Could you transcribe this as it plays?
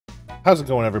How's it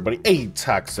going, everybody? A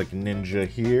Toxic Ninja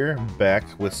here, back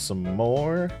with some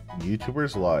more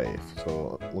YouTuber's Life.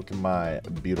 So, look at my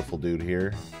beautiful dude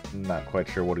here. Not quite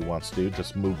sure what he wants to do.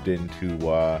 Just moved into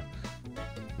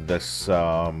this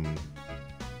dorm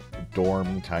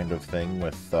kind of thing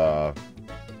with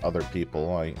other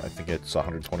people. I think it's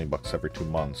 120 bucks every 2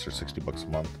 months or 60 bucks a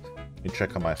month. You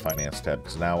check on my finance tab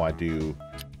because now I do.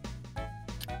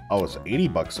 Oh, it's 80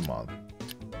 bucks a month.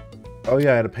 Oh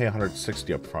yeah, I had to pay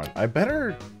 160 up front. I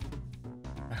hope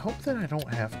that I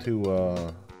don't have to,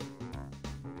 well,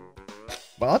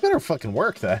 I better fucking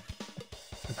work that.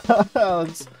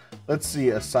 Let's see,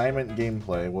 assignment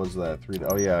gameplay, what was that?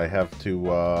 Oh yeah, I have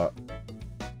to,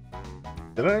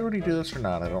 did I already do this or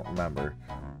not? I don't remember.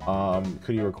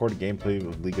 Could you record a gameplay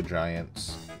with League of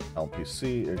Giants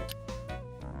LPC?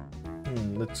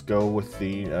 Let's go with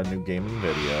the new gaming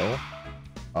video.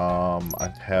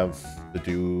 I have to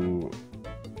do,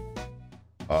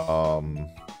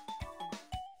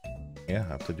 yeah, I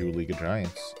have to do League of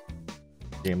Giants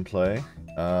gameplay.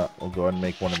 We'll go ahead and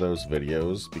make one of those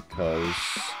videos because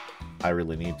I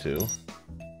really need to.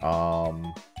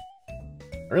 I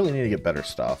really need to get better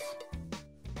stuff.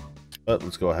 But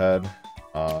let's go ahead,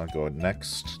 go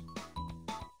next.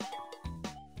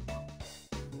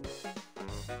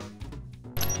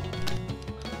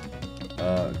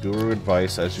 Guru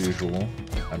advice as usual.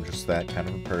 I'm just that kind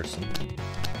of a person.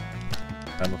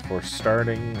 And before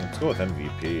starting, let's go with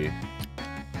MVP.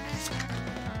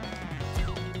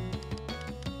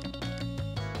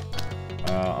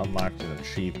 Unlocked an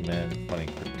achievement, funny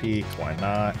critique, why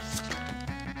not?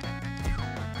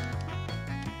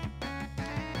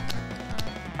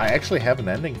 I actually have an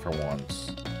ending for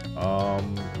once.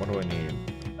 What do I need?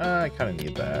 I kind of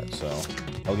need that, so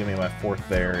that'll give me my 4th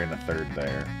there and a 3rd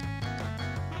there.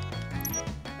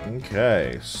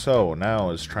 Okay, so now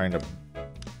is trying to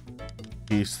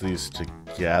piece these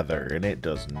together, and it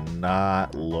does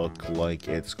not look like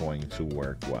it's going to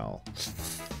work well.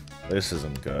 This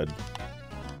isn't good.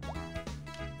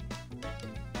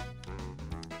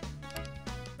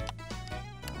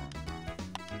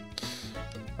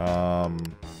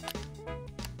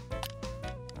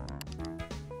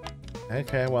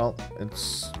 Okay, well,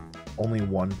 it's only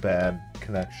one bad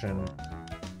connection.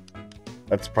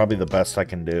 That's probably the best I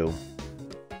can do.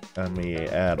 And we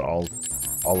add all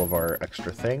of our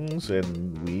extra things,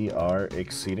 and we are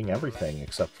exceeding everything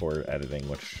except for editing,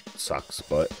 which sucks,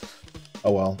 but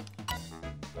oh well.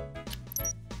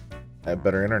 I have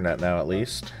better internet now, at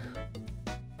least.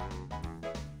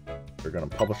 We're gonna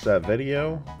publish that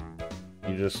video.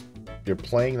 You're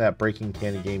playing that Breaking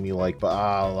Candy game you like, but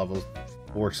level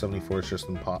 474 is just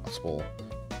impossible.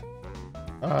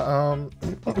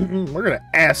 We're gonna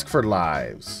ask for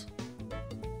lives.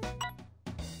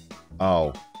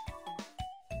 Oh.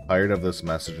 Tired of this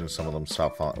message and some of them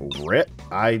stop following. RIP?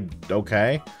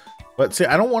 Okay. But see,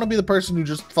 I don't want to be the person who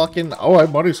just fucking, oh, I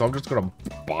have money, so I'm just gonna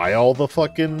buy all the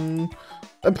fucking...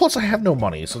 And plus, I have no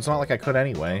money, so it's not like I could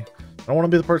anyway. I don't want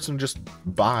to be the person who just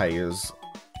buys...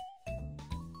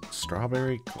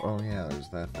 Strawberry... Oh, yeah, there's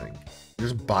that thing.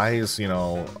 Just buys, you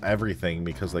know, everything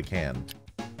because they can.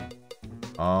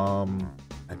 I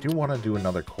do want to do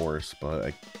another course, but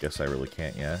I guess I really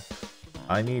can't yet.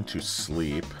 I need to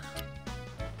sleep.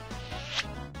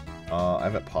 I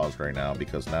have it paused right now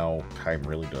because now time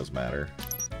really does matter.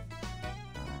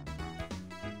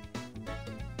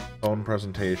 Phone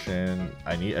presentation.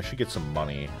 I should get some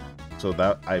money. So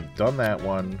that I've done that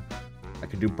one. I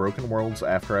could do Broken Worlds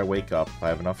after I wake up if I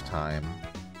have enough time.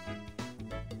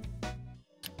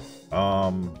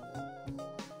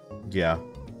 Yeah.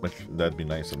 Which, that'd be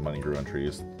nice if money grew on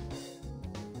trees.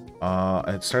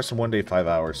 It starts in 1 day, 5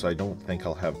 hours, so I don't think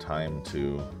I'll have time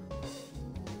to...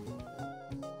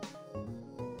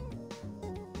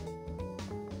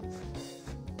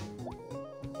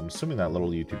 I'm assuming that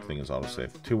little YouTube thing is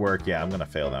autosave. To work, yeah, I'm gonna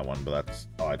fail that one, but that's...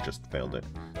 Oh, I just failed it.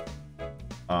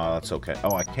 That's okay.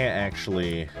 Oh, I can't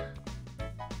actually...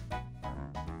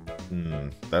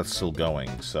 That's still going,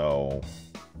 so...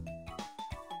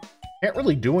 Can't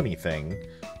really do anything.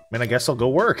 I mean, I guess I'll go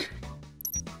work.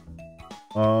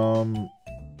 Ooh,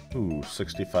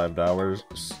 $65.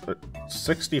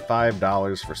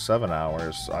 $65 for 7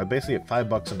 hours. I basically get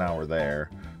 $5 an hour there,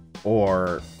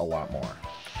 or a lot more.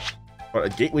 But a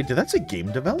gateway, did that say game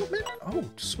development? Oh,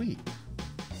 sweet.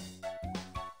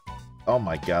 Oh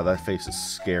my god, that face is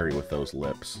scary with those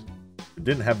lips. If it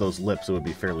didn't have those lips, it would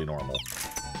be fairly normal.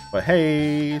 But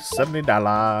hey,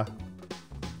 $70.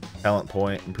 Talent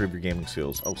point, improve your gaming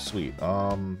skills. Oh, sweet.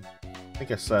 I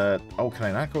think I said... Oh, can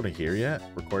I not go to here yet?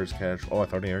 Requires cash. Oh, I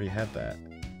thought I already had that.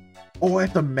 Oh, I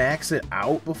have to max it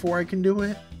out before I can do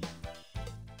it?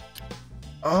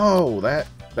 Oh, that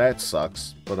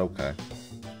sucks, but okay.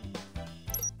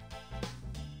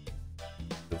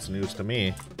 It's news to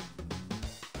me.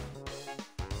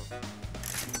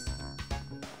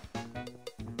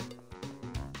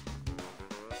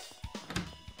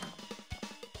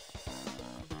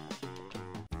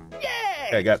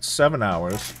 Okay, I got 7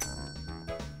 hours.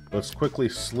 Let's quickly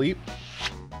sleep.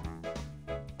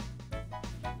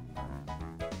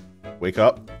 Wake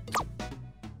up.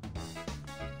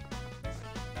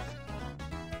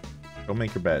 Go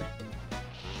make your bed.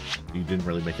 You didn't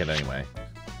really make it anyway.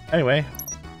 Anyway,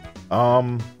 I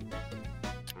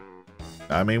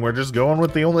mean, we're just going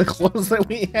with the only clothes that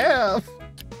we have.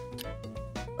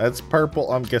 That's purple.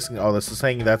 I'm guessing. Oh, this is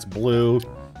saying that's blue.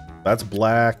 That's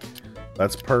black.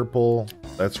 That's purple.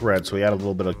 That's red. So we add a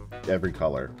little bit of every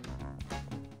color.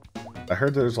 I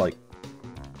heard there's like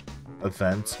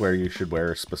events where you should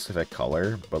wear a specific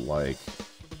color, but like,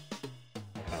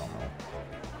 I don't know.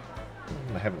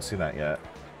 I haven't seen that yet.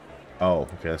 Oh,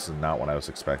 okay. This is not what I was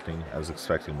expecting. I was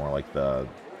expecting more like the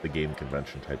game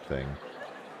convention type thing.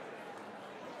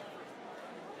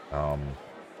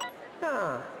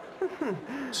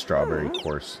 Strawberry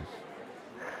course.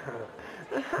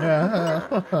 Yeah.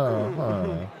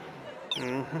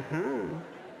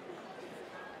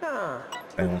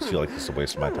 I don't feel like this is a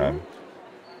waste of my time.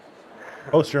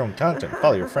 Post your own content.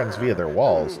 Follow your friends via their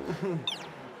walls.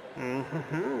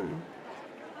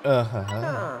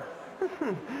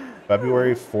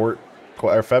 February 12th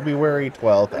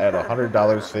at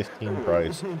 $100 15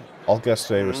 price. All guests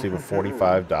today receive a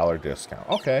 $45 discount.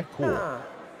 Okay, cool.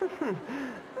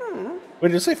 Wait,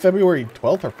 did it say February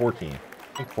 12th or 14th?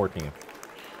 I think 14th.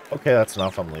 Okay, that's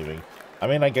enough. I'm leaving. I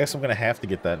mean, I guess I'm gonna have to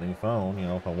get that new phone, you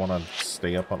know, if I want to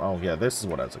stay up on. Oh yeah, this is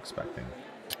what I was expecting.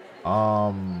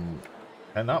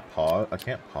 Cannot pause. I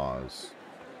can't pause.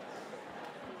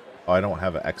 Oh, I don't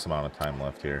have an X amount of time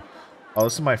left here. Oh,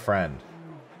 this is my friend.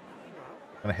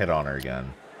 I'm gonna hit on her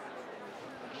again.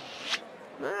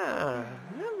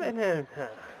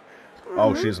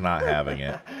 Oh, she's not having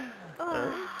it.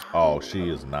 Oh, she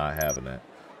is not having it.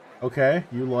 Okay,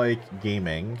 you like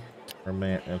gaming.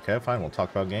 Okay, fine, we'll talk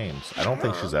about games. I don't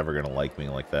think she's ever gonna like me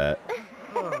like that.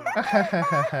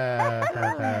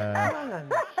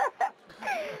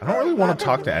 I don't really want to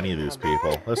talk to any of these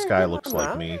people. This guy looks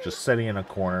like me, just sitting in a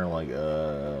corner like,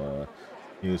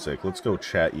 music. Let's go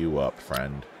chat you up,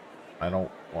 friend. I don't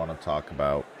want to talk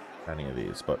about any of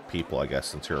these, but people, I guess,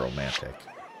 since you're romantic.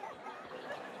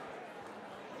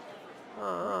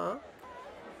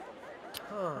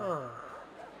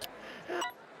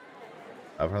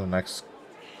 I've heard the next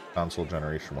console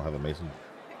generation will have amazing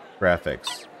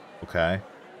graphics. Okay.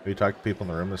 You talk to people in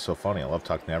the room, they're so funny. I love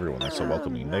talking to everyone. They're so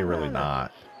welcoming. They're really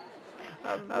not.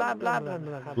 Blah, blah, blah,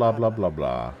 blah. Blah, blah, blah,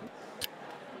 blah.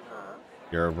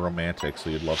 You're a romantic, so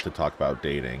you'd love to talk about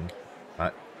dating.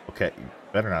 Okay, you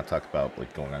better not talk about,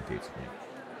 like, going on dates with me.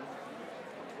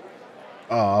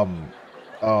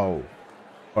 Oh.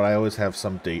 But I always have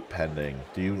some date pending.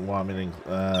 Do you want me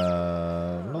to,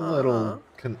 I'm a little,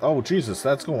 oh, Jesus,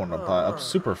 that's going up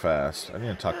super fast. I need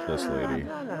to talk to this lady.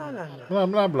 Blah,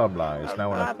 blah, blah, blah. It's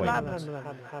now an acquaintance.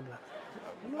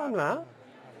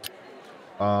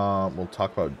 We'll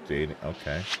talk about dating.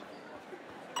 Okay.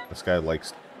 This guy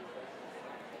likes...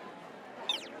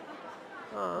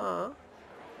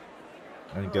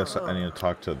 I guess I need to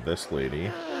talk to this lady.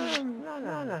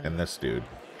 And this dude.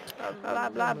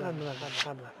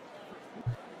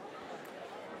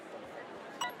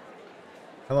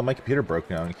 Hello, my computer broke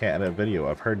down. You can't edit a video.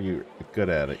 I've heard you're good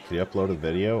at it. Can you upload a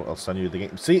video? I'll send you the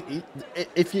game. See,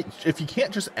 if you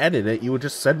can't just edit it, you would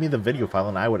just send me the video file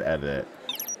and I would edit it.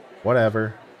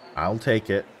 Whatever. I'll take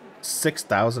it.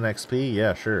 6,000 XP?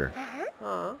 Yeah, sure.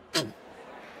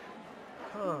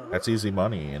 That's easy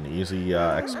money and easy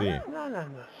XP.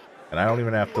 And I don't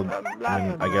even have to... I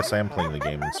mean, I guess I am playing the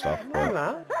game and stuff,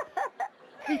 but...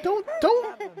 Hey, don't...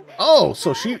 Oh,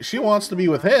 so she wants to be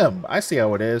with him. I see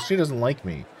how it is. She doesn't like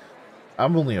me.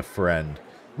 I'm only a friend.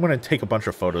 I'm gonna take a bunch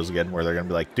of photos again where they're gonna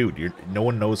be like, dude, no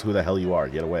one knows who the hell you are.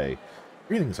 Get away.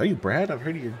 Greetings, are you Brad? I've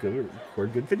heard you're good at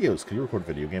record good videos. Can you record a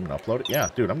video game and upload it? Yeah,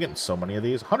 dude, I'm getting so many of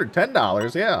these.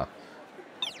 $110, yeah.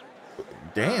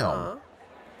 Damn.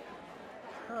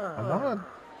 I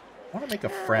wanna make a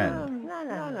friend.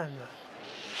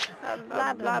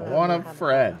 I want a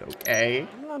friend, okay?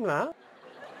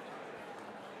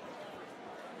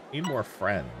 Need more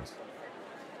friends.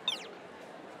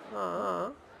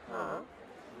 God,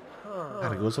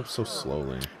 it goes up so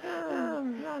slowly. Oh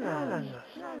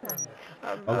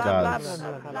god.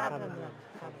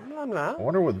 I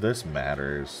wonder what this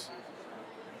matters.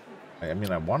 I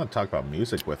mean, I want to talk about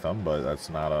music with them, but that's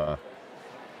not a...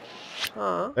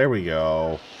 There we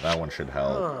go. That one should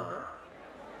help.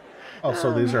 Oh,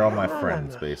 so these are all my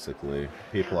friends, basically.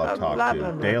 People I've talked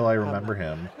to. Dale, I remember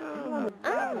him.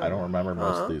 I don't remember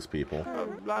most of these people.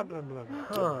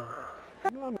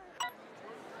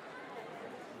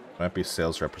 Might be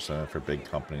sales representative for big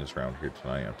companies around here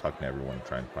tonight. I'm talking to everyone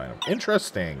trying to find them.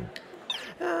 Interesting!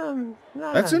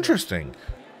 That's interesting.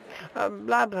 I don't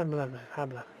want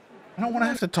to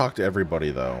have to talk to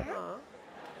everybody, though.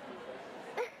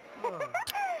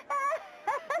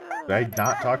 Did I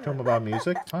not talk to him about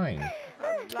music? Fine.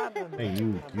 Hey,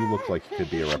 you look like you could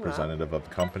be a representative of the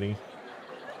company.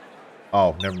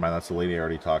 Oh, never mind. That's the lady I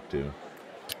already talked to.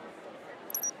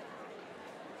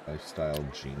 Lifestyle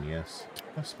genius.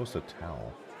 What am I supposed to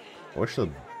tell? I wish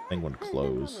the thing would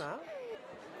close.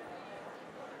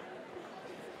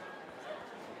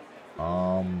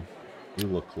 You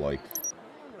look like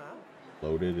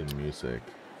loaded in music.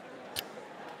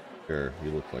 Sure,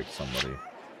 you look like somebody.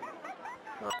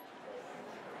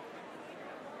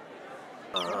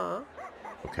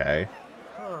 Okay.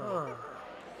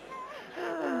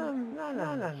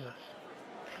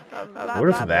 What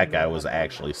if that guy was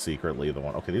actually secretly the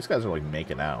one? Okay, these guys are like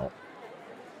making out.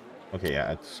 Okay,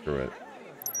 yeah, screw it.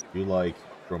 You like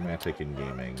romantic and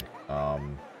gaming. Talk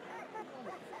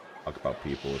about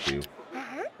people with you.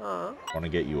 Want to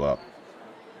get you up.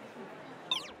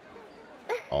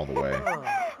 All the way.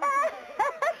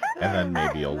 And then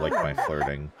maybe you'll like my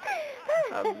flirting.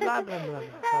 Up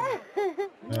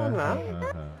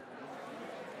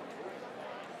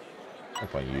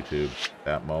on YouTube.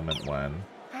 That moment when...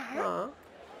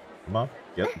 Come on,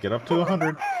 get up to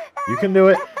 100. You can do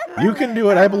it. You can do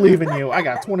it. I believe in you. I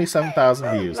got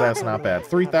 27,000 views. That's not bad.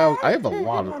 3,000. I have a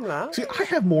lot of... See, I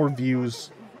have more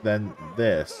views than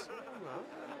this.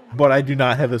 But I do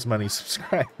not have as many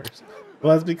subscribers.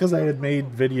 Well, that's because I had made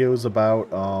videos about,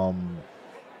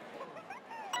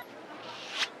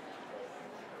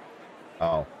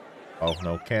 Oh,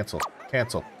 no. Cancel.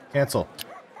 Cancel. Cancel.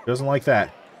 Doesn't like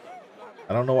that.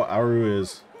 I don't know what Aru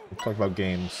is. We'll talk about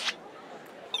games.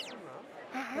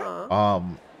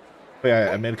 But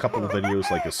yeah, I made a couple of videos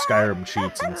like a Skyrim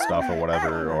cheats and stuff or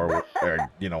whatever, or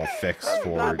you know, a fix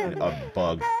for a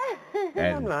bug,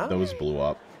 and those blew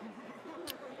up.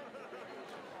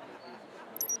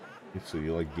 So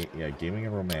you like gaming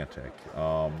and romantic,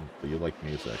 but you like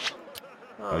music.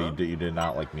 Oh, you did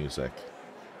not like music.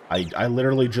 I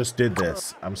literally just did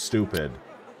this. I'm stupid.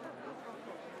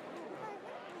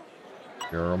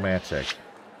 You're romantic.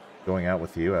 Going out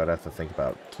with you, I'd have to think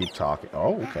about. Keep talking.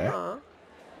 Oh, okay.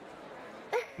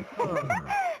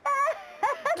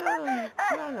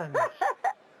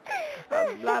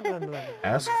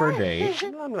 Ask for a date.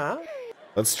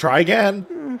 Let's try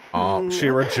again. Oh, she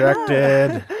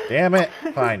rejected. Damn it.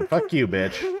 Fine. Fuck you,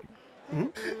 bitch.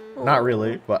 Not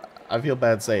really, but I feel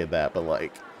bad saying that, but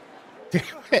like, damn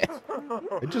it.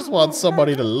 I just want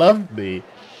somebody to love me.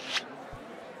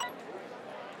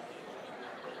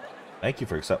 Thank you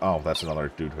for accepting. Oh, that's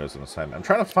another dude who has an assignment. I'm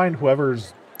trying to find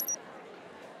whoever's...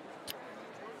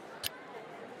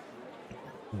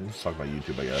 Let's talk about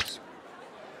YouTube, I guess.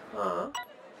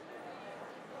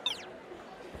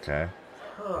 Okay.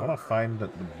 I want to find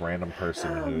the random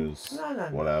person who's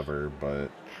whatever, but...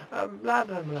 I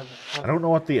don't know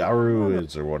what the Aru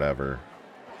is or whatever.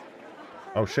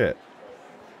 Oh, shit.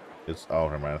 It's... Oh,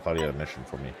 never mind. I thought he had a mission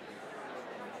for me.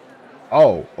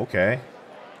 Oh, okay.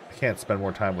 I can't spend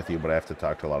more time with you, but I have to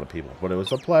talk to a lot of people. But it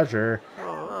was a pleasure.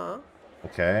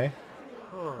 Okay.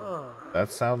 That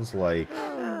sounds like...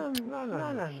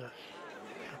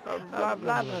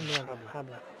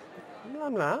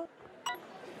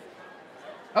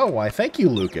 Oh, why, thank you,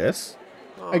 Lucas.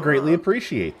 I greatly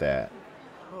appreciate that.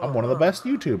 I'm one of the best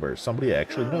YouTubers. Somebody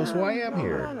actually knows who I am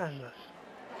here.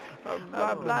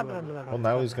 Well,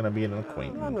 now he's going to be an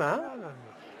acquaintance.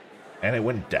 And it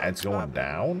went down. It's going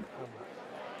down?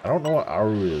 I don't know what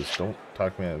Aru is. Don't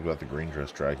talk to me about the green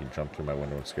dress drag. He jumped through my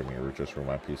window and scared me or just through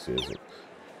my PC. Is it?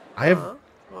 I have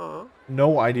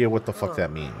no idea what the fuck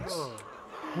that means.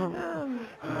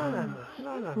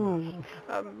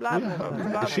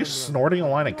 Is she snorting a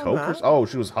line of coke? Or... Oh,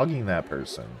 she was hugging that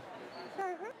person.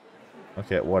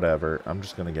 Okay, whatever. I'm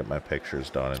just gonna get my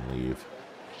pictures done and leave.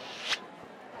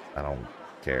 I don't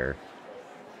care.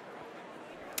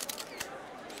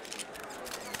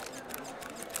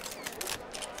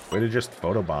 Way to just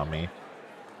photobomb me.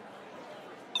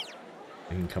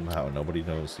 You can come out. Nobody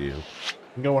knows you.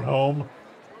 I'm going home.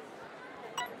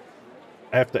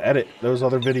 I have to edit those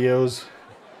other videos.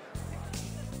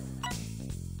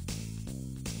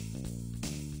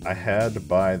 I had to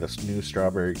buy this new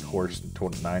Strawberry Course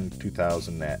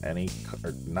 2000 at any...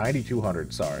 or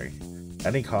 9200, sorry.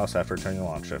 any cost after attending the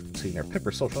launch. After seeing their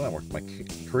Pipper social network, my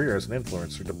career as an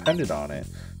influencer depended on it.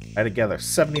 I had to gather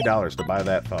 $70 to buy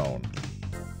that phone.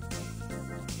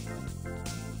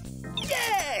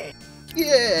 Yeah!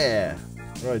 Yeah!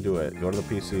 Where do I do it? Go to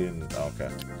the PC and... Oh,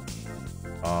 okay.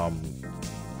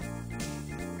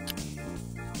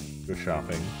 Go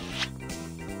shopping.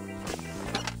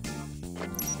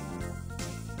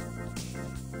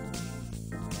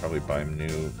 Probably buy him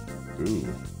new... Ooh.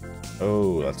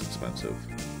 Oh, that's expensive.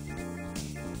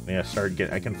 Yeah,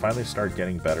 I can finally start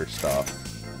getting better stuff.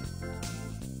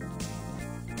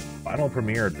 Final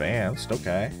Premiere Advanced,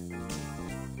 okay.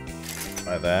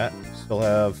 Buy that. Still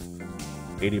have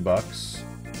 80 bucks.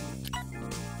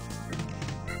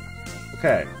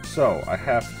 Okay, so I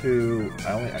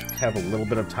only have a little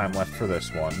bit of time left for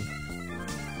this one.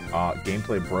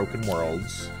 Gameplay Broken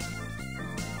Worlds.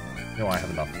 No, I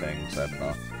have enough things. I have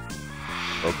enough.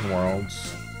 Broken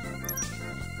Worlds.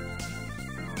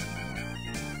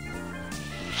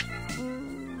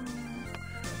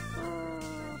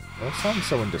 That sounds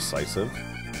so indecisive.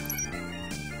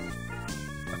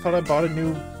 I thought I bought a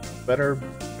new, better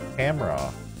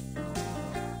camera.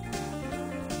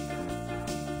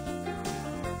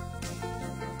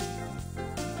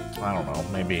 I don't know,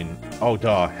 maybe... Oh,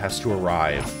 duh, has to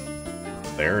arrive.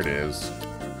 There it is.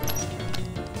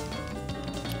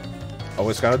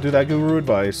 Always gotta do that guru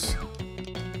advice.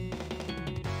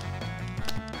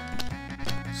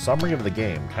 Summary of the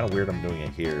game. Kind of weird I'm doing it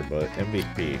here, but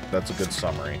MVP. That's a good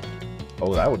summary.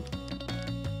 Oh, that would...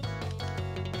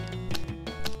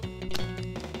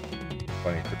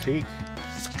 Funny critique.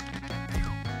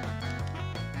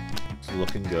 It's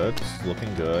looking good. It's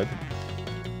looking good.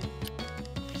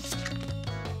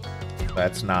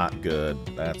 That's not good.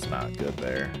 That's not good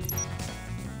there.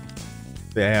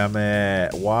 Damn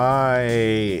it. Why?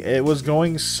 It was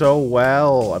going so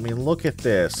well. I mean, look at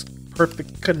this.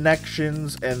 Perfect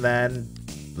connections, and then...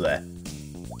 bleh.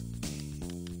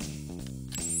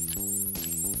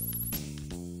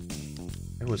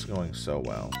 It was going so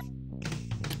well.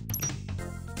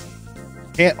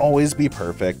 Can't always be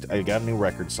perfect. I got a new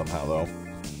record somehow, though.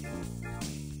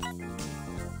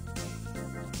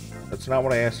 That's not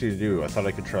what I asked you to do. I thought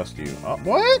I could trust you.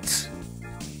 What?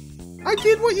 I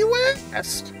did what you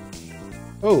asked!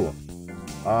 Oh.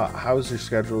 How's your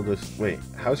schedule to... Wait.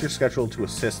 How's your schedule to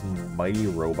assist Mighty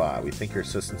Robot? We think your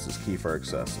assistance is key for our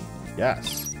success.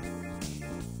 Yes.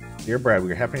 Dear Brad,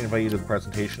 we are happy to invite you to the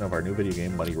presentation of our new video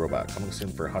game, Mighty Robot, coming soon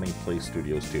for Honey Play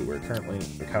Studios 2. We're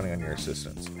counting on your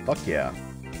assistance. Fuck yeah.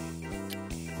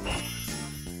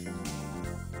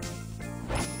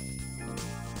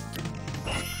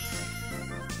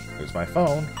 Here's my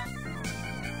phone.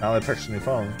 Now that I purchased a new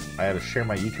phone, I had to share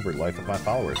my YouTuber life with my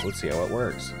followers. Let's see how it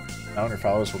works. Now your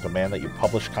followers will demand that you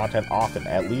publish content often,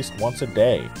 at least once a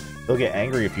day. They'll get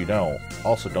angry if you don't.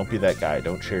 Also, don't be that guy.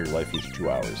 Don't share your life each 2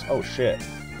 hours. Oh, shit.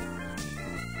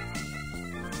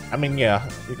 I mean, yeah,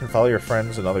 you can follow your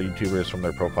friends and other YouTubers from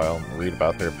their profile and read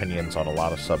about their opinions on a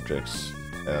lot of subjects.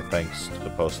 Thanks to the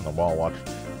post on the wall. Watch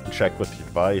and check with your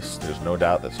device. There's no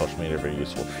doubt that social media are very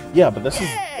useful. Yeah, but this is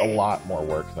a lot more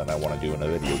work than I want to do in a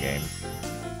video game.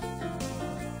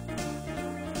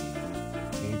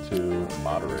 Need to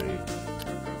moderate.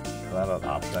 Is that an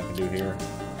option I can do here?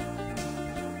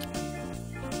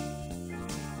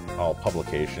 All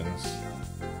publications.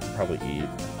 Probably eat.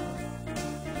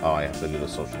 Oh, I have to do the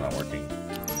social networking.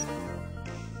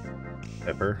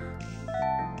 Pipper.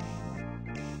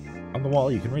 On the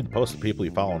wall, you can read the posts of people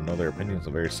you follow and know their opinions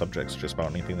on various subjects, just about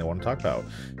anything they want to talk about.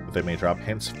 But they may drop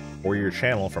hints for your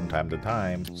channel from time to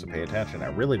time, so pay attention. I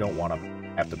really don't want to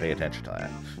have to pay attention to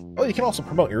that. Oh, you can also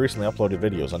promote your recently uploaded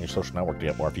videos on your social network to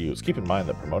get more views. Keep in mind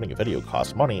that promoting a video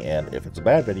costs money, and if it's a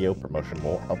bad video, promotion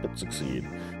won't help it succeed.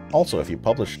 Also, if you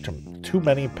publish too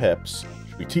many pips,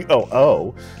 too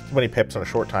many pips in a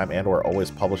short time and or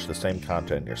always publish the same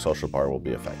content, your social bar will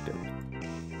be affected.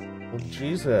 Well,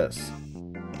 Jesus.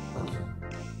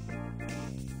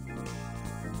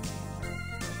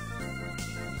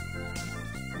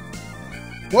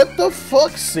 What the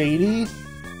fuck, Sadie?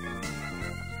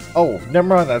 Oh, never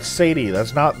mind, that's Sadie.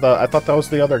 That's not the... I thought that was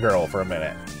the other girl for a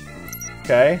minute.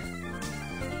 Okay.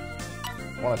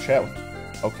 Want to chat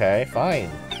with... Okay, fine.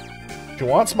 She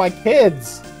wants my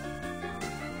kids!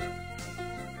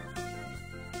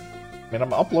 I mean,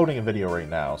 I'm uploading a video right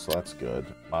now, so that's good.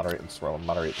 Moderate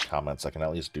the comments. I can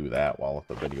at least do that while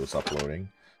the video's uploading.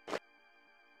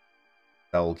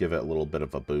 That'll give it a little bit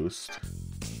of a boost.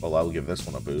 Well, I'll give this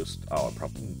one a boost. Oh, I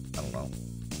don't know.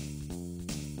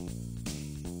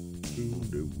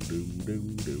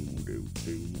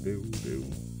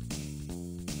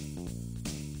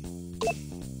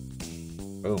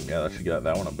 Boom, yeah, that should get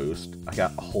that one a boost. I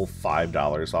got a whole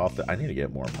 $5 off. I need to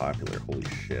get more popular. Holy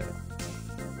shit.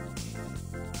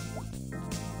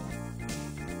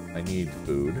 I need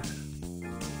food.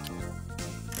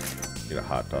 Need a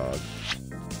hot dog.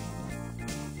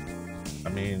 I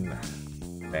mean,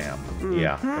 damn.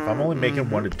 Yeah, if I'm only making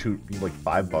 $1 to $2, like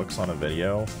 $5 on a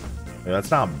video, I mean,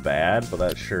 that's not bad, but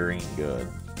that sure ain't good.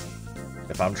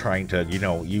 If I'm trying to, you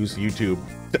know, use YouTube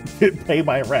to pay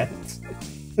my rent.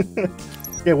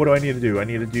 Yeah, what do I need to do? I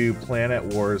need to do Planet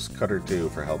Wars Cutter 2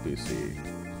 for Help PC.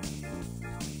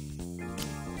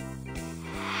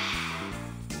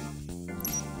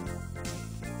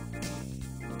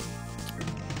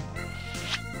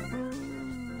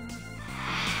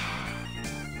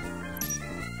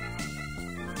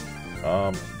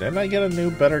 Didn't I get a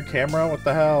new, better camera? What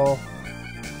the hell?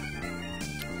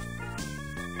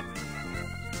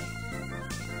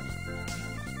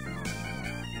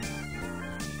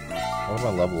 What did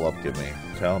my level up give me?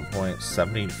 Talent point,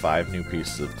 75 new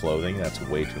pieces of clothing. That's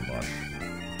way too much.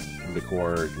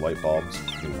 Decor, light bulbs,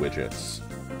 new widgets.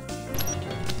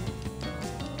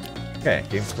 Okay,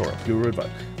 game score. Guru, but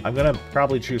I'm gonna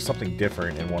probably choose something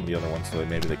different in one of the other ones so that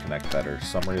maybe they connect better.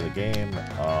 Summary of the game.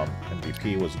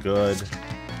 MVP was good.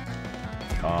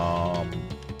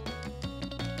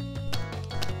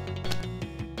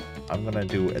 I'm gonna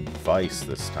do advice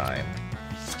this time.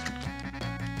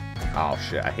 Oh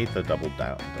shit, I hate the double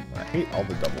down. I hate all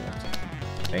the double ones.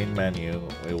 Main menu,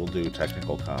 we will do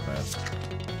technical comment.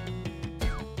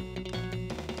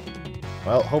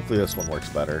 Well, hopefully this one works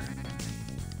better.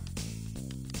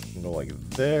 I can go like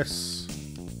this.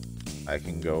 I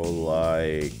can go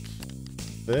like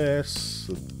this,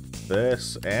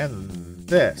 this, and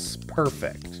this.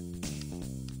 Perfect.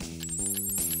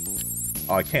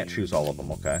 Oh, I can't choose all of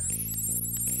them, okay.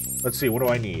 Let's see, what do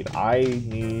I need? I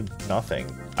need nothing.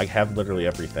 I have literally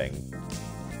everything.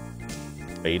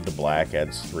 Fade to black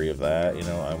adds 3 of that. You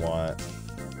know, I want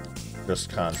just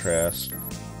contrast.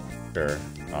 Sure.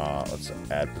 Let's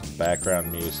add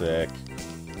background music.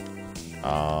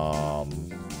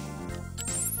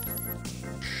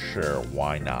 Sure,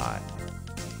 why not?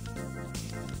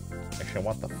 Actually, I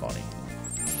want the funny.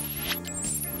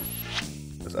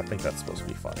 Because I think that's supposed to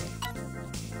be funny.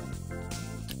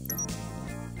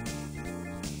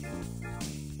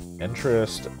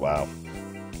 Interest, wow.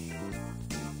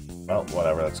 Well,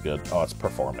 whatever, that's good. Oh, it's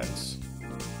performance.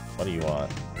 What do you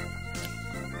want?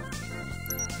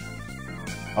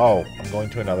 Oh, I'm going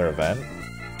to another event?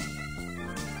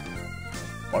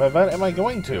 What event am I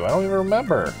going to? I don't even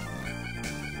remember.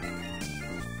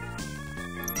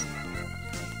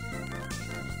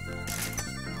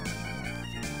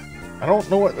 I don't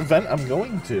know what event I'm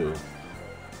going to.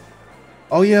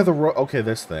 Oh yeah, okay,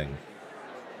 this thing.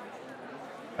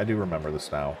 I do remember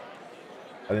this now.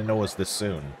 I didn't know it was this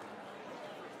soon.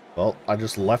 Well, I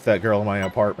just left that girl in my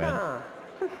apartment.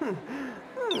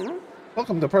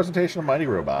 Welcome to the presentation of Mighty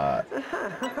Robot.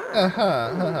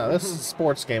 This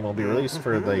sports game will be released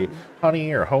for the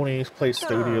Honey or Honey Play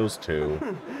Studios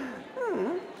 2.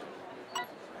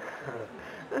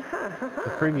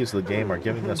 The previews of the game are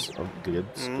giving us a good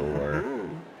score.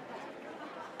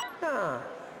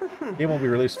 The game will be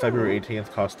released February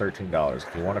 18th, costs $13.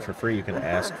 If you want it for free, you can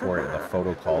ask for it in the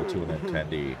photo call to an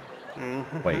attendee.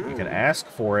 Wait, you can ask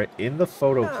for it in the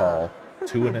photo call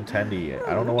to an attendee.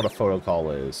 I don't know what a photo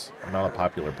call is. I'm not a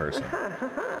popular person.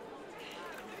 I've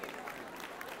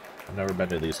never been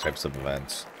to these types of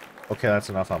events. Okay, that's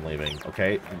enough. I'm leaving.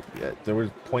 Okay, there was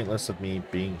pointless of me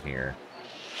being here.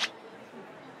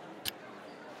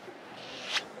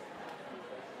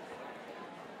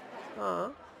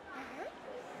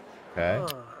 Okay.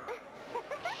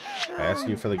 I ask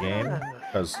you for the game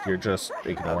because you're just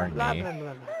ignoring me.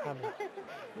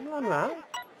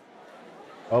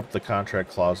 Oh, the contract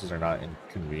clauses are not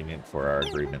inconvenient for our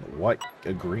agreement. What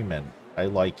agreement? I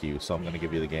like you, so I'm going to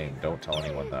give you the game. Don't tell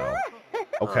anyone, though.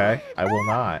 Okay, I will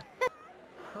not.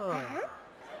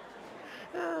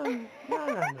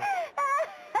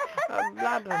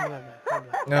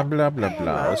 Blah, blah, blah,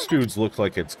 blah. This dude's looks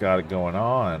like it's got it going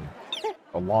on.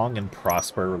 A long and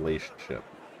prosper relationship.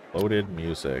 Loaded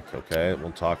music, okay?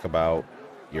 We'll talk about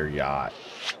your yacht.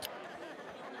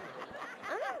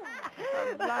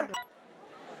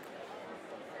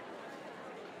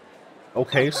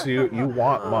 Okay, so you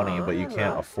want money, but you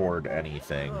can't afford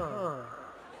anything.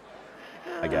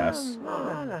 I guess.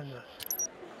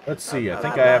 Let's see, I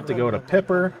think I have to go to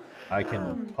Pipper. I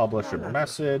can publish a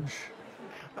message.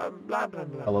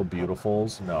 Hello,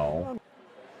 beautifuls. No.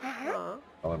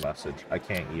 Oh, a message. I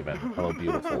can't even. Hello,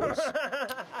 beautifuls.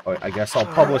 Oh, I guess I'll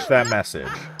publish that message.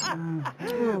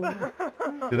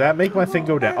 Did that make my thing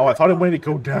go down? Oh, I thought it made it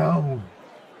go down.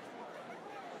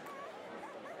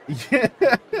 Yeah.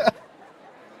 Yeah,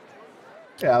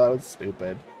 that was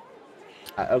stupid.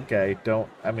 Okay, don't...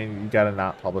 I mean, you gotta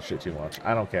not publish it too much.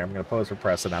 I don't care. I'm gonna pose for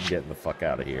press and I'm getting the fuck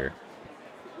out of here.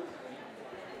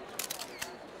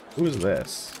 Who is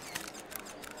this?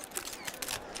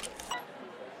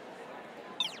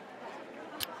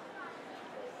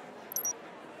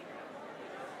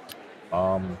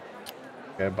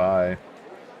 Okay, bye.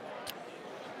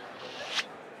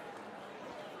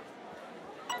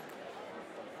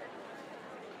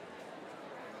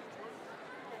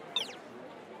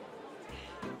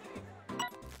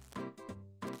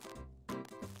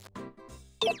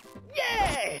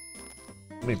 Yay!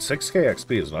 I mean, 6K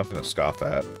XP is nothing to scoff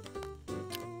at.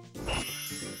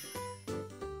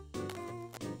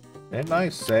 Didn't I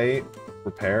say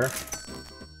repair?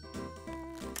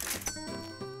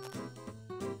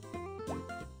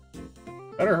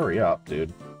 Better hurry up,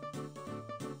 dude.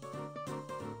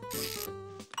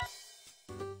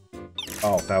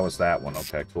 Oh, that was that one.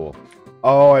 Okay, cool.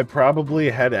 Oh, I probably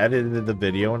had edited the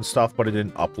video and stuff, but it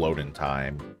didn't upload in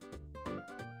time.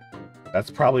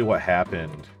 That's probably what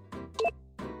happened.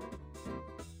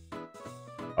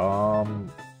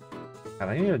 And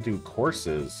I need to do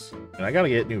courses. And I gotta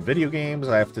get new video games.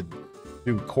 I have to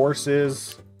do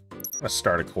courses. I'm gonna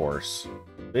start a course.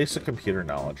 Basic computer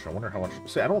knowledge. I wonder how much...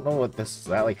 See, I don't know what this is. Is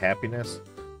that like happiness?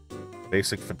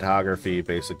 Basic photography,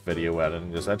 basic video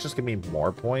editing. Does that just give me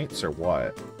more points or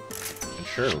what? And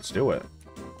sure, let's do it.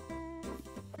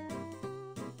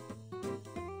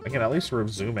 I can at least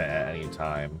resume it at any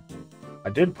time. I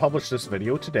did publish this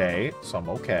video today, so I'm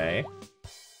okay.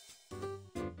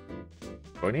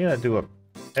 Do I need to do a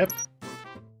pip?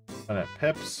 And it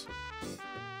pips.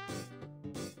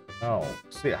 Oh,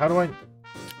 see, how do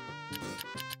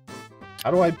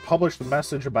I publish the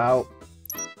message about...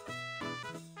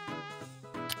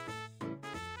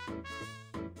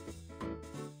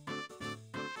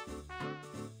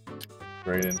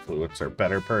 Great influencer,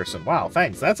 better person. Wow,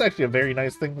 thanks. That's actually a very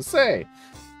nice thing to say.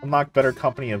 Unlock better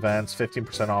company events,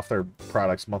 15% off their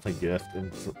products, monthly gift.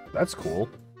 And that's cool.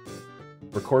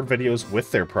 Record videos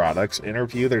with their products,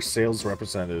 interview their sales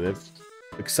representative,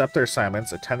 accept their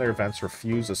assignments, attend their events,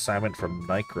 refuse assignment from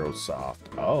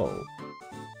Microsoft. Oh.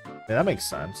 Yeah, that makes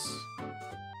sense.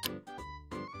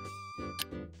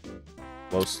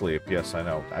 Low sleep. Yes, I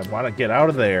know. I want to get out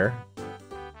of there.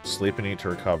 Sleep and eat to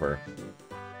recover.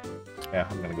 Yeah,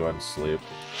 I'm gonna go ahead and sleep.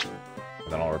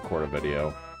 And then I'll record a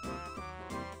video.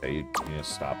 Okay, you need to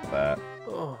stop that.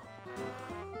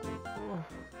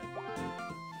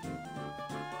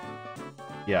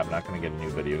 Yeah, I'm not gonna get a new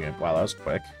video game. Wow, that was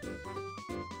quick.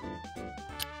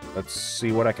 Let's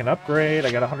see what I can upgrade.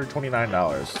 I got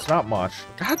 $129. It's not much.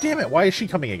 God damn it, why is she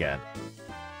coming again?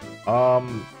 Yeah,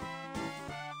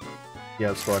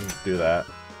 let's go ahead and do that.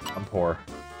 I'm poor.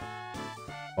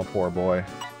 I'm a poor boy.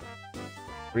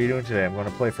 What are you doing today? I'm going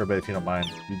to play for a bit if you don't mind.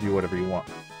 You do whatever you want.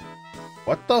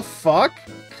 What the fuck?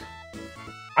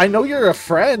 I know you're a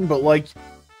friend, but like,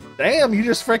 damn, you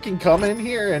just freaking come in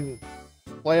here and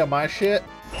play on my shit?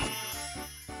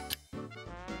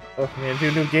 Oh, I'm gonna do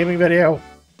a new gaming video.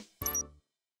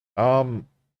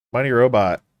 Mighty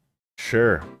Robot.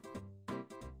 Sure.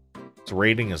 Its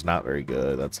rating is not very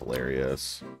good. That's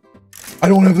hilarious. I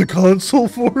don't have the console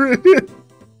for it.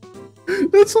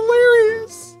 That's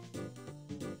hilarious.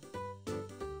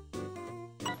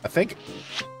 I think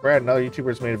Brad, another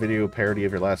YouTuber's made a video parody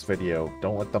of your last video.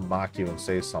 Don't let them mock you and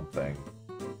say something.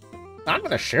 I'm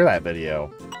gonna share that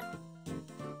video.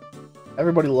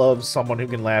 Everybody loves someone who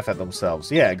can laugh at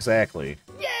themselves. Yeah, exactly.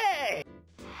 Yay!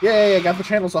 Yay, I got the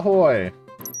channels ahoy!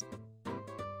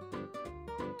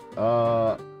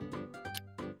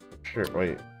 Sure,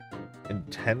 wait.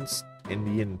 Intense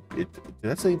Indian... did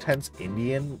that say intense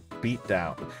Indian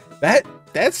beatdown? That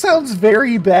sounds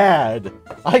very bad.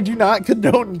 I do not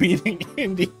condone beating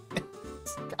Indians.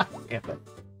 God damn it.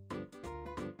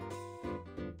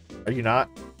 Are you not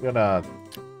gonna...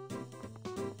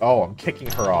 Oh, I'm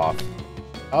kicking her off.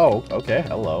 Oh, okay,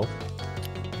 hello.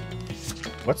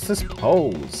 What's this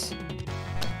pose?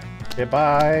 Okay,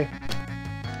 bye.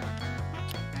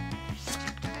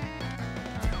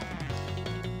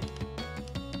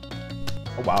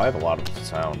 Oh wow, I have a lot of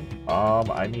sound.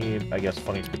 I need, I guess,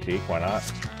 funny critique, why not?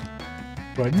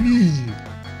 Funny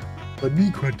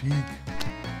critique.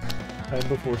 Time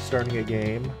before starting a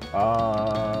game.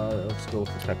 Let's go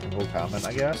with the technical comment,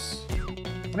 I guess. I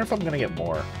wonder if I'm gonna get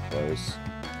more of those.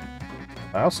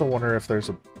 I also wonder if there's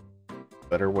a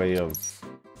better way of...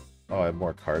 Oh, I have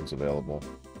more cards available.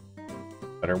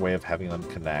 Better way of having them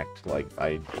connect. Like,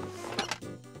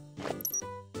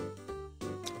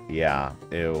 Yeah,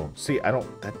 ew. See, I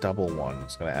don't... That double one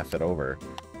is gonna F it over.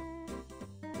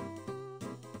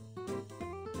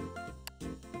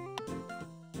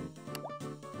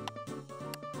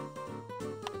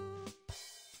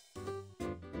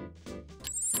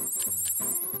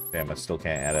 Damn, I still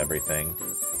can't add everything.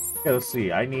 Okay, let's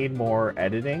see. I need more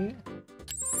editing.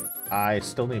 I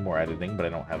still need more editing, but I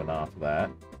don't have enough of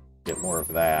that. Get more of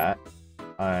that.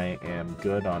 I am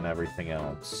good on everything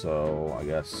else, so I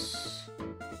guess...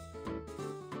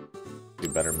 do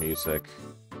better music.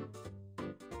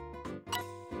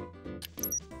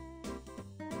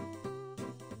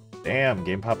 Damn,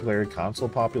 game popularity, console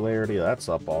popularity, that's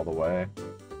up all the way.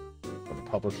 Gonna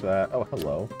publish that. Oh,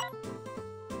 hello.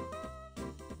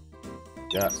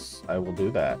 Yes, I will do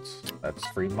that. That's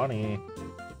free money.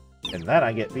 And then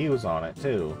I get views on it,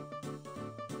 too.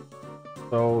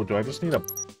 So, do I just need a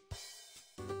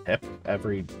pip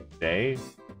every day?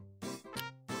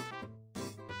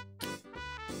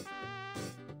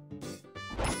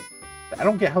 I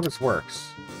don't get how this works.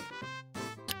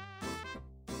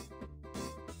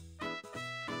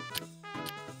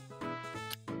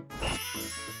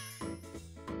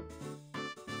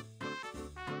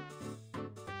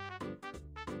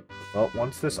 Well,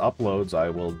 once this uploads, I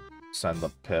will send the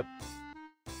pip.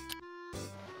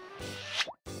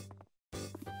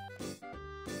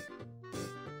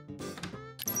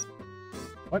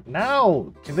 What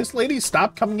now? Can this lady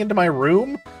stop coming into my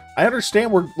room? I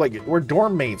understand we're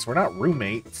dorm mates. We're not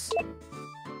roommates.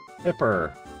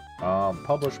 Pipper.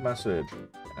 Publish message.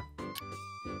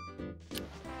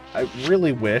 I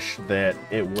really wish that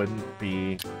it wouldn't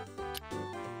be...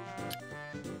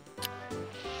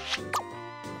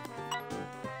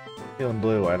 Feeling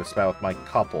blue, I had a spat with my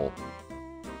couple.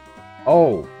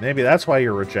 Oh, maybe that's why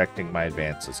you're rejecting my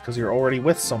advances, because you're already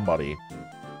with somebody.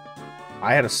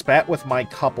 I had a spat with my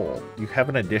couple. You have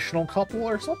an additional couple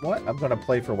or something? What? I'm gonna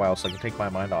play for a while so I can take my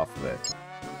mind off of it.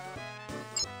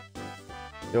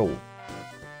 Yo.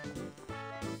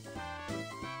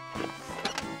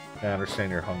 I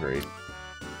understand you're hungry.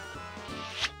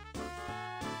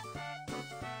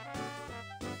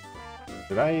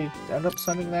 Did I end up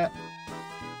sending that?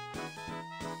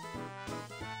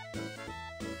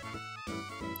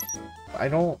 I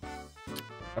don't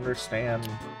understand.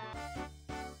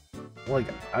 Like,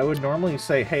 I would normally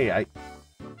say, hey,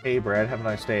 hey, Brad, have a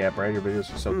nice day. Brad, your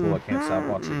videos are so cool, I can't stop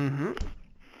watching.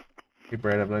 Hey,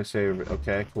 Brad, have a nice day.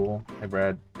 Okay, cool. Hey,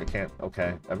 Brad, I can't.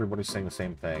 Okay, everybody's saying the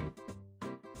same thing.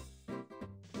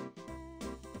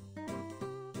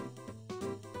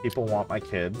 People want my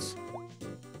kids.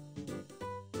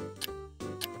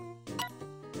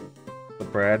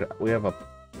 But, Brad, we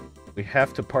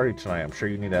have to party tonight. I'm sure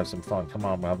you need to have some fun. Come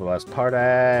on, we'll have the last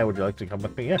party. Would you like to come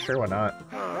with me? Yeah, sure, why not?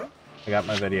 I got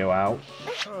my video out.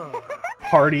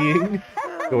 Partying.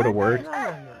 Go to work.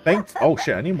 Thanks. Oh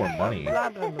shit, I need more money.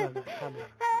 I'm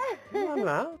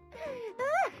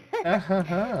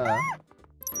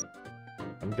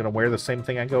gonna wear the same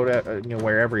thing I go to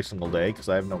wear every single day because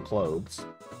I have no clothes.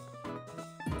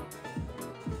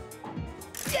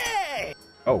 Yay!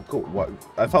 Oh, cool. What?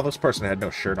 I thought this person had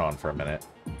no shirt on for a minute.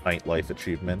 Nightlife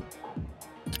achievement.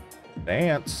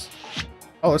 Dance.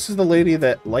 Oh, this is the lady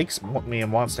that likes me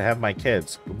and wants to have my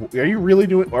kids. Are we really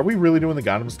doing the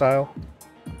Gangnam Style?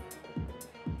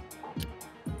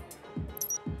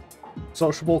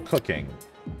 Sociable cooking.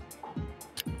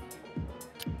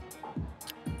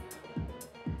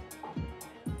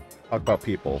 Talk about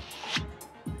people.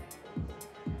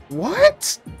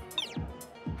 What?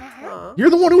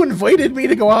 You're the one who invited me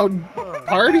to go out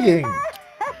partying.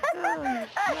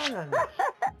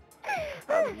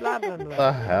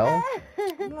 The hell?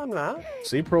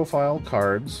 See profile,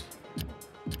 cards.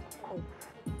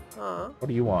 What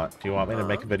do you want? Do you want me to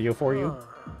make a video for you?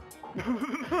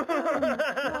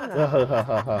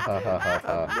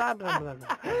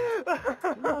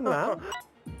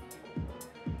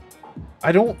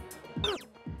 I don't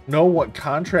know what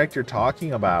contract you're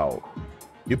talking about.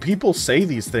 You people say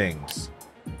these things,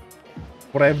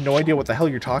 but I have no idea what the hell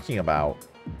you're talking about.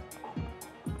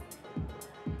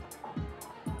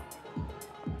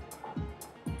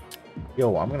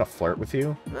 Yo, I'm gonna flirt with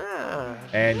you,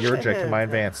 and you're rejecting my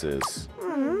advances.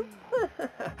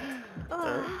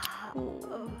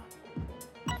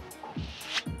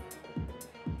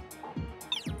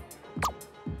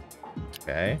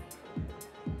 Okay.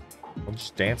 We'll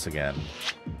just dance again.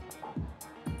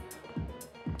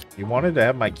 You wanted to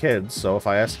have my kids, so if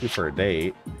I ask you for a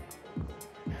date...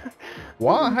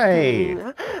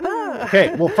 Why?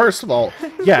 Okay, well, first of all,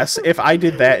 yes, if I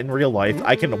did that in real life,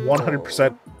 I can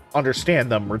 100% understand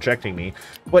them rejecting me.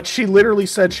 But she literally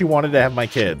said she wanted to have my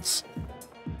kids.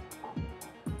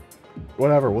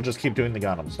 Whatever, we'll just keep doing the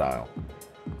Gangnam Style.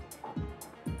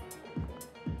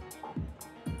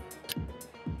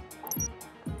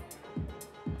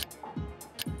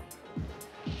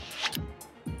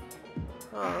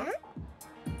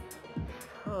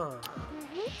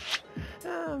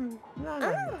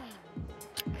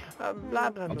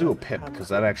 I'll do a pip, because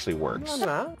that actually works.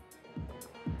 You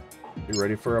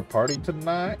ready for a party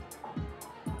tonight?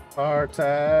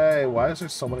 Party! Why is there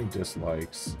so many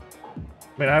dislikes?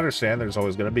 I mean, I understand there's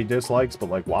always going to be dislikes, but,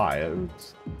 like, why?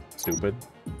 It's stupid.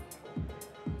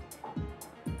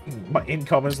 My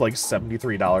income is, like,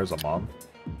 $73 a month.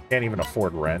 Can't even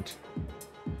afford rent.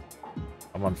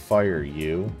 I'm on fire,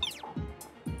 you.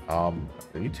 Are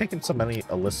you taking so many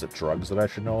illicit drugs that I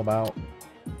should know about?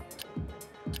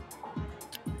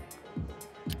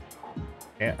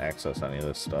 Can't access any of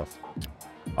this stuff.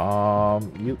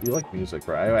 You like music,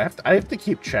 right? I have to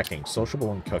keep checking.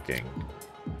 Sociable and cooking.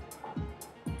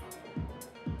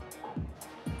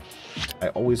 I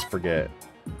always forget.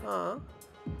 I'd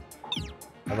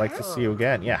like to see you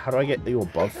again. Yeah, how do I get you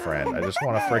above friend? I just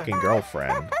want a freaking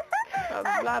girlfriend.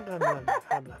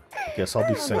 Guess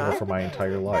I'll be single for my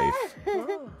entire life.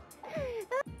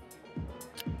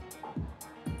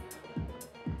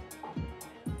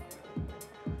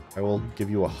 I will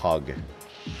give you a hug.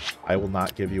 I will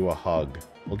not give you a hug.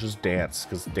 We'll just dance,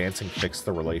 because dancing fixed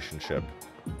the relationship.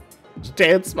 Just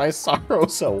dance my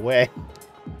sorrows away.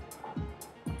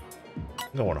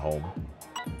 I'm going home.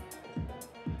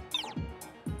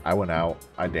 I went out.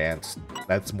 I danced.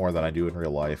 That's more than I do in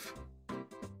real life.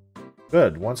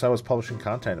 Good. Once I was publishing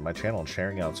content in my channel and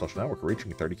sharing it on social network,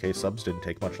 reaching 30k subs didn't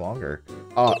take much longer.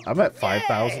 I'm at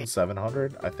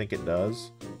 5,700. I think it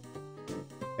does.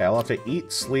 Yeah, I'll have to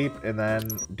eat, sleep, and then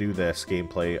do this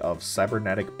gameplay of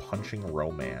Cybernetic Punching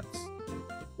Romance.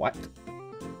 What?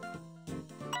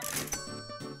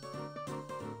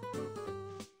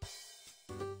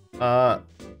 Nah.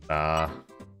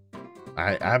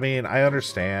 I mean, I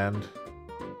understand.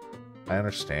 I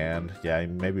understand. Yeah, I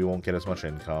maybe won't get as much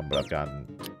income, but I've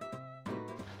gotten...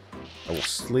 I will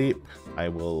sleep. I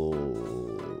will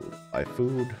buy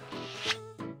food.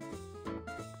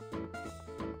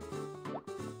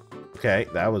 Okay,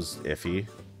 that was iffy.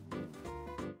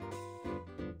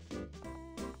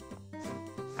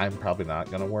 I'm probably not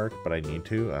gonna work, but I need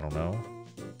to. I don't know.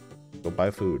 Go buy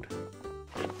food.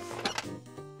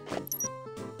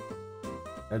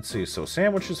 Let's see. So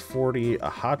sandwich is 40. A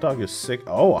hot dog is 6.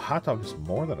 Oh, a hot dog is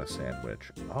more than a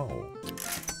sandwich. Oh.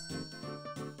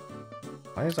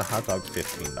 Why is a hot dog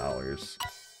 $15?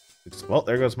 Well,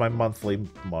 there goes my monthly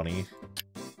money.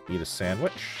 Eat a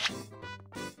sandwich.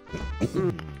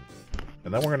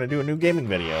 And then we're gonna do a new gaming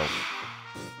video.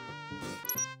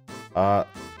 We're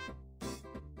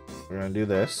gonna do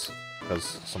this because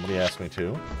somebody asked me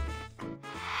to.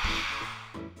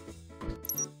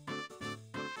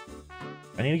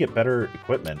 I need to get better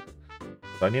equipment.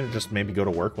 So I need to just maybe go to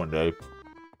work one day.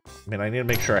 I mean, I need to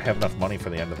make sure I have enough money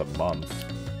for the end of the month.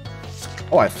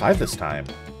 Oh, I have 5 this time.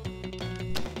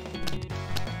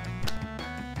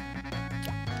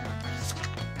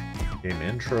 Game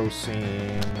intro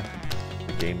scene.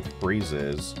 The game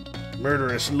freezes.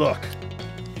 Murderous look.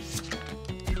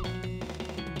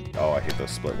 Oh, I hate those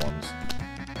split ones.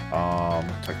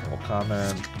 Technical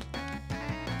comment.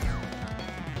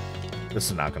 This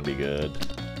is not going to be good.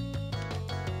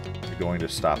 You're going to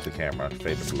stop the camera.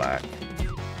 Fade to black.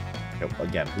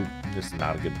 Again, this is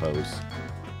not a good pose.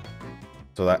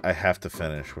 So that I have to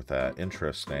finish with that.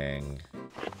 Interesting.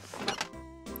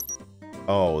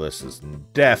 Oh, this is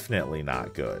definitely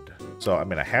not good. So, I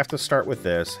mean, I have to start with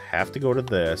this. Have to go to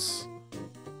this.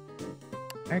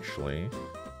 Actually...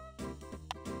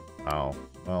 Oh,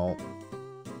 well...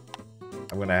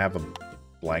 I'm gonna have a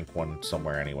blank one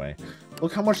somewhere anyway.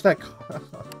 Look how much that costs.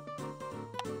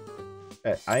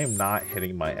 I am not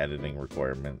hitting my editing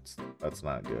requirements. That's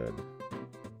not good.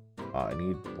 I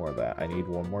need more of that. I need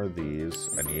one more of these.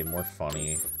 I need more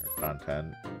funny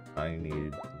content. I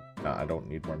need... No, I don't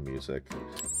need more music.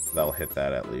 That'll hit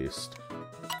that at least.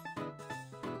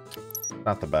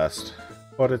 Not the best,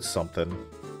 but it's something.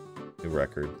 New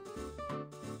record.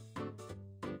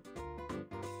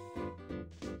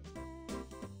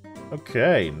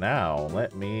 Okay, now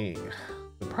let me...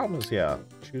 The problem is, yeah,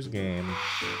 choose game.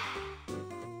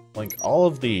 Like, all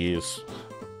of these...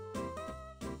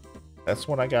 That's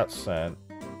what I got sent.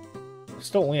 I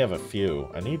still only have a few.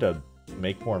 I need to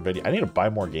make more video. I need to buy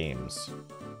more games.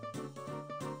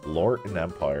 Lort and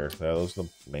Empire. Yeah, those are the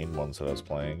main ones that I was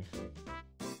playing.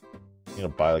 I need to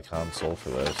buy the console for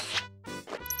this.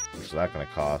 How much is that going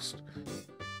to cost?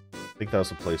 I think that was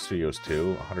the Play Studios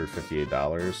 2,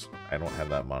 $158. I don't have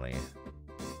that money.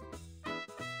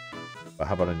 But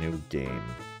how about a new game?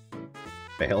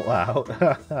 Bailout?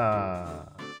 I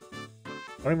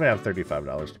don't even have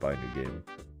 $35 to buy a new game.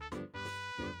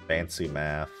 Fancy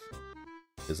Math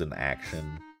is an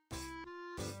action.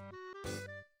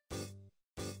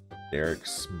 Derek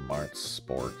Smart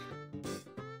Sport.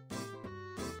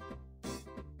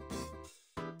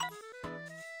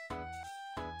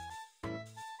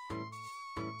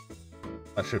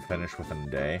 I should finish within a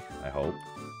day, I hope.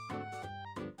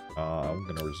 I'm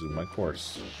gonna resume my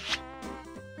course.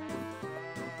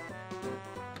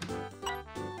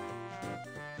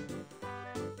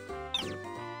 What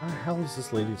the hell is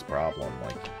this lady's problem?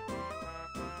 Like,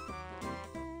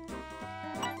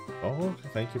 oh,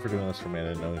 thank you for doing this for me. I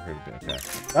didn't know you heard it. Okay,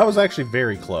 that was actually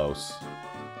very close.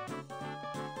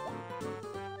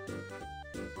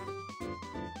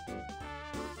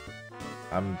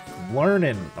 I'm a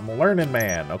learning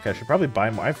man. Okay, I should probably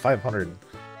buy more. I have 500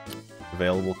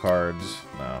 available cards.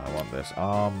 No, I want this.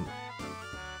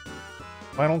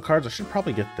 Final cards. I should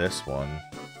probably get this one.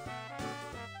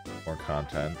 More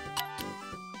content.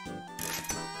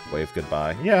 Wave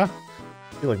goodbye. Yeah,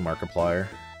 I feel like Markiplier.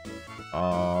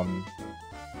 I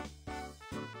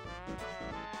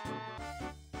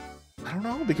don't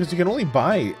know, because you can only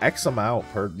buy X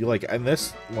amount per. Like, and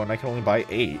this one I can only buy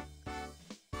 8.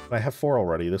 I have 4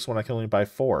 already. This one I can only buy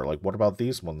 4. Like, what about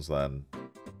these ones then?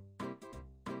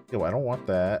 Yo, I don't want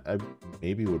that. I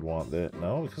maybe would want that.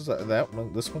 No, because that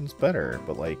one, this one's better.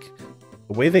 But like,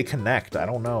 the way they connect, I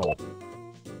don't know.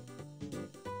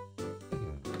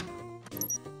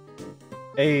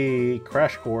 A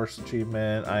crash course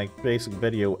achievement. Basic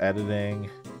video editing.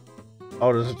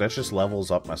 Oh, that just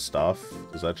levels up my stuff?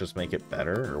 Does that just make it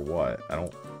better or what? I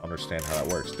don't understand how that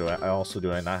works. Do I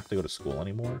not have to go to school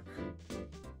anymore?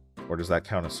 Or does that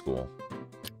count as school?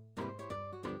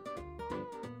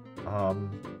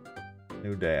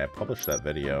 New day. I published that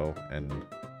video and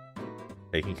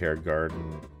taking care of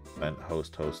garden, event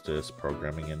host, hostess,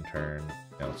 programming intern.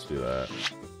 Yeah, let's do that.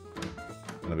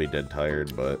 I'm gonna be dead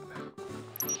tired, but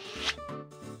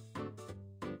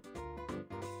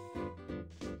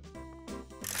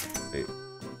wait,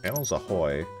 channels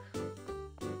ahoy.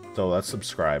 So that's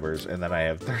subscribers, and then I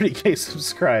have 30k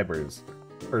subscribers.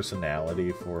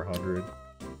 Personality 400.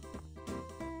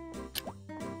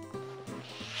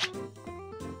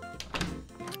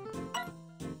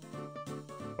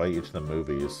 Invite you to the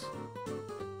movies.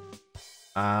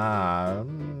 Yeah,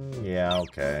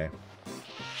 okay.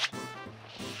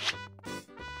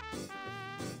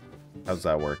 How's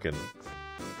that working?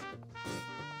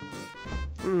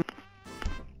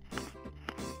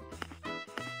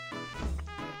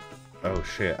 Oh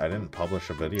shit, I didn't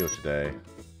publish a video today.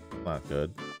 Not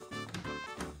good.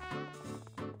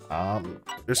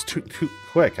 Just too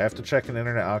quick. I have to check an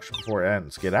internet auction before it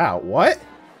ends. Get out. What?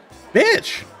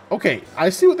 Bitch! Okay, I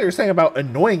see what they were saying about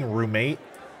annoying roommate,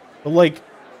 but like,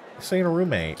 saying a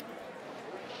roommate.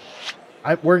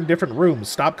 We're in different rooms.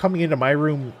 Stop coming into my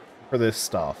room for this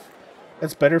stuff.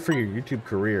 That's better for your YouTube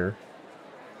career.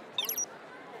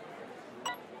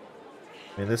 I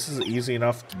mean, this is an easy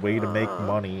enough way to make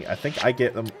money. I think I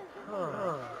get them.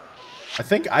 I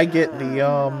think I get the,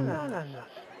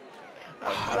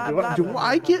 do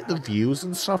I get the views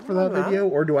and stuff for that video,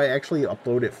 or do I actually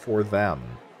upload it for them?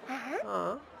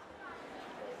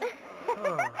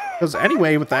 Because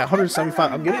anyway, with that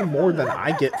 175, I'm getting more than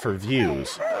I get for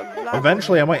views.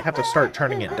 Eventually, I might have to start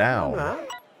turning it down.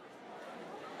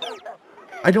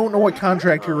 I don't know what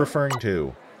contract you're referring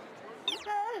to.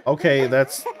 Okay,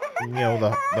 that's, you know,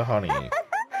 the honey.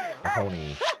 The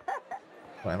honey.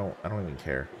 I don't even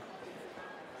care.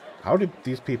 How did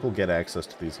these people get access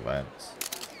to these events?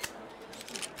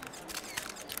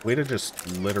 Way to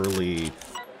just literally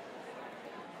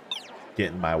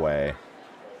get in my way.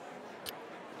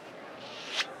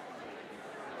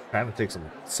 Trying to take some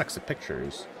sexy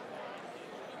pictures.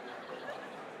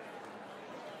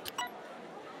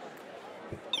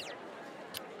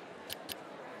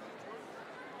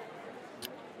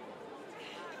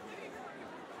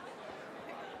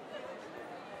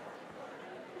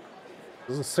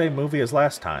 This is the same movie as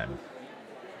last time.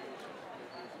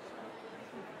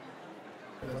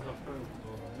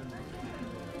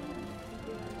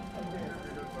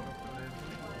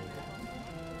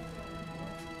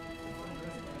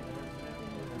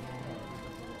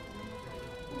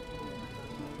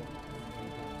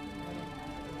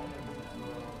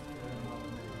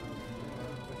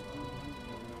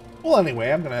 Well,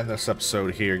 anyway, I'm gonna end this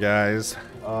episode here, guys.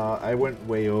 I went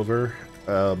way over.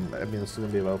 I mean, this is gonna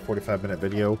be about a 45-minute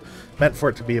video. Meant for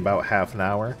it to be about half an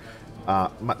hour.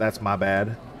 That's my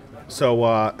bad. So,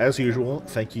 as usual,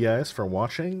 thank you guys for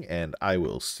watching, and I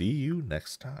will see you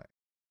next time.